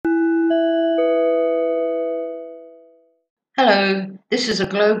Hello, this is a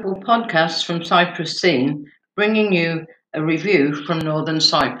global podcast from Cyprus Scene, bringing you a review from Northern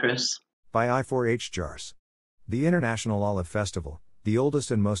Cyprus. By I4H Jars. The International Olive Festival, the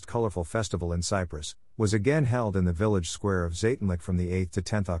oldest and most colorful festival in Cyprus, was again held in the village square of Zeytinlik from the 8th to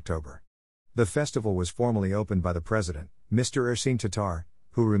 10th October. The festival was formally opened by the president, Mr. Ersin Tatar,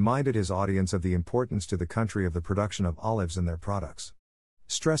 who reminded his audience of the importance to the country of the production of olives and their products.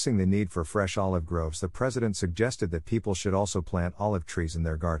 Stressing the need for fresh olive groves, the president suggested that people should also plant olive trees in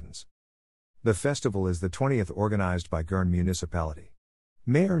their gardens. The festival is the 20th organized by Girne municipality.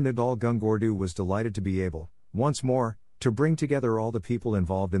 Mayor Nidal Gungordu was delighted to be able, once more, to bring together all the people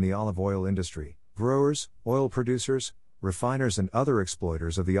involved in the olive oil industry, growers, oil producers, refiners and other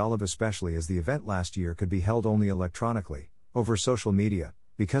exploiters of the olive, especially as the event last year could be held only electronically, over social media,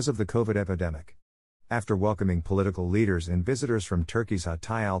 because of the COVID epidemic. After welcoming political leaders and visitors from Turkey's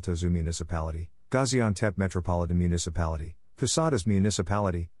Hatay Altozu municipality, Gaziantep Metropolitan Municipality, Posadas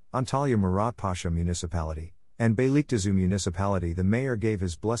municipality, Antalya Murat Pasha municipality, and Beylikdüzü municipality, the mayor gave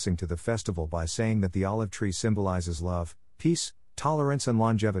his blessing to the festival by saying that the olive tree symbolizes love, peace, tolerance and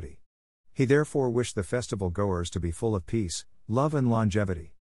longevity. He therefore wished the festival goers to be full of peace, love and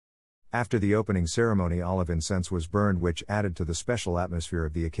longevity. After the opening ceremony, olive incense was burned, which added to the special atmosphere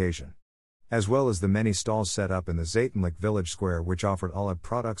of the occasion. As well as the many stalls set up in the Zeytinlik village square which offered olive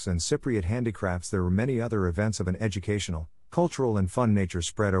products and Cypriot handicrafts, there were many other events of an educational, cultural and fun nature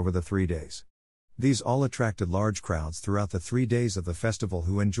spread over the 3 days. These all attracted large crowds throughout the 3 days of the festival,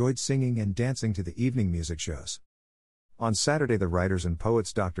 who enjoyed singing and dancing to the evening music shows. On Saturday, the writers and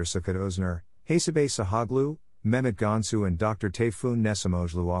poets Dr. Sakat Özner, Hasibe Sahaglu, Mehmet Gansu and Dr. Tayfun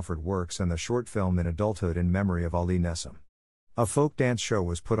Nesimoglu offered works and the short film In Adulthood in memory of Ali Nesim. A folk dance show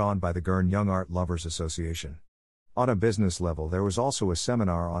was put on by the Girne Young Art Lovers Association. On a business level, there was also a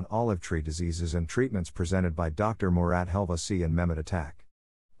seminar on olive tree diseases and treatments presented by Dr. Murat Helvasi and Mehmet Atak.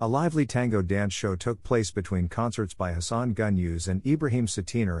 A lively tango dance show took place between concerts by Hasan Günyüz and Ibrahim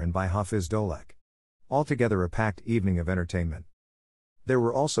Satiner and by Hafiz Dolek. Altogether a packed evening of entertainment. There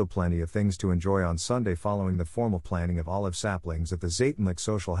were also plenty of things to enjoy on Sunday following the formal planting of olive saplings at the Zeytinlik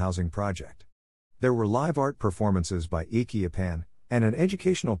Social Housing Project. There were live art performances by Iki Yapan, and an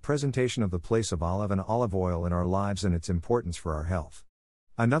educational presentation of the place of olive and olive oil in our lives and its importance for our health.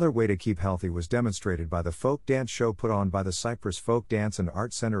 Another way to keep healthy was demonstrated by the folk dance show put on by the Cyprus Folk Dance and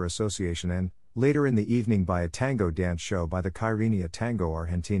Art Center Association and, later in the evening, by a tango dance show by the Kyrenia Tango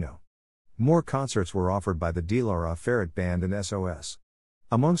Argentino. More concerts were offered by the Dilara Ferret Band and SOS.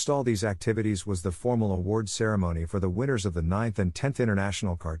 Amongst all these activities was the formal awards ceremony for the winners of the 9th and 10th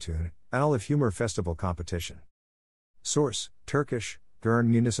International Cartoon and Olive Humor Festival competition. Source: Turkish, Girne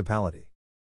Municipality.